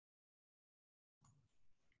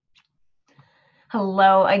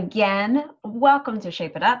Hello again. Welcome to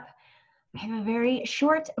Shape It Up. I have a very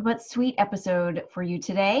short but sweet episode for you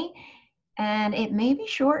today. And it may be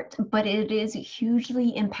short, but it is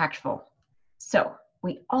hugely impactful. So,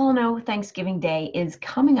 we all know Thanksgiving Day is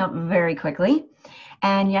coming up very quickly.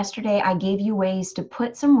 And yesterday I gave you ways to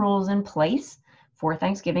put some rules in place for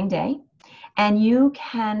Thanksgiving Day. And you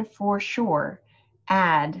can for sure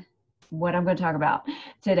add what I'm going to talk about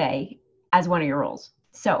today as one of your rules.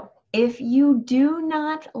 So, if you do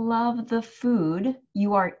not love the food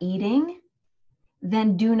you are eating,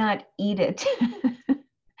 then do not eat it.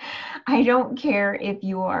 I don't care if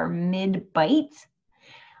you are mid-bite.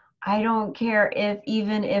 I don't care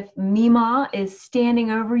if Mima is standing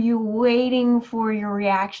over you waiting for your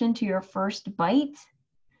reaction to your first bite.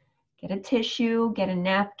 Get a tissue, get a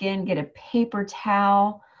napkin, get a paper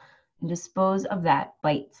towel, and dispose of that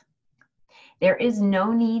bite. There is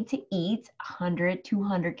no need to eat 100,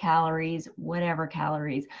 200 calories, whatever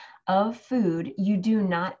calories of food you do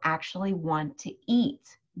not actually want to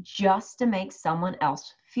eat just to make someone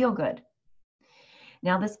else feel good.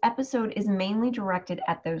 Now, this episode is mainly directed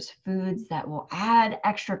at those foods that will add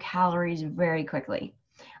extra calories very quickly.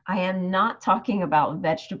 I am not talking about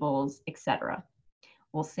vegetables, etc.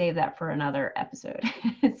 We'll save that for another episode.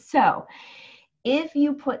 So, if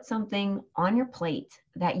you put something on your plate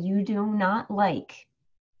that you do not like,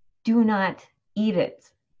 do not eat it.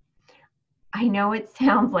 I know it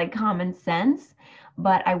sounds like common sense,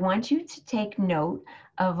 but I want you to take note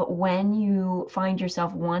of when you find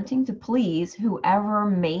yourself wanting to please whoever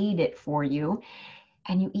made it for you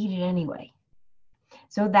and you eat it anyway.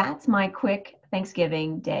 So that's my quick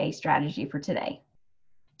Thanksgiving Day strategy for today.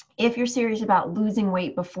 If you're serious about losing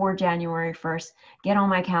weight before January 1st, get on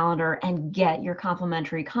my calendar and get your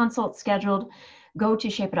complimentary consult scheduled. Go to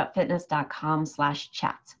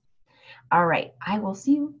shapeitupfitness.com/chat. All right, I will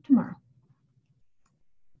see you tomorrow.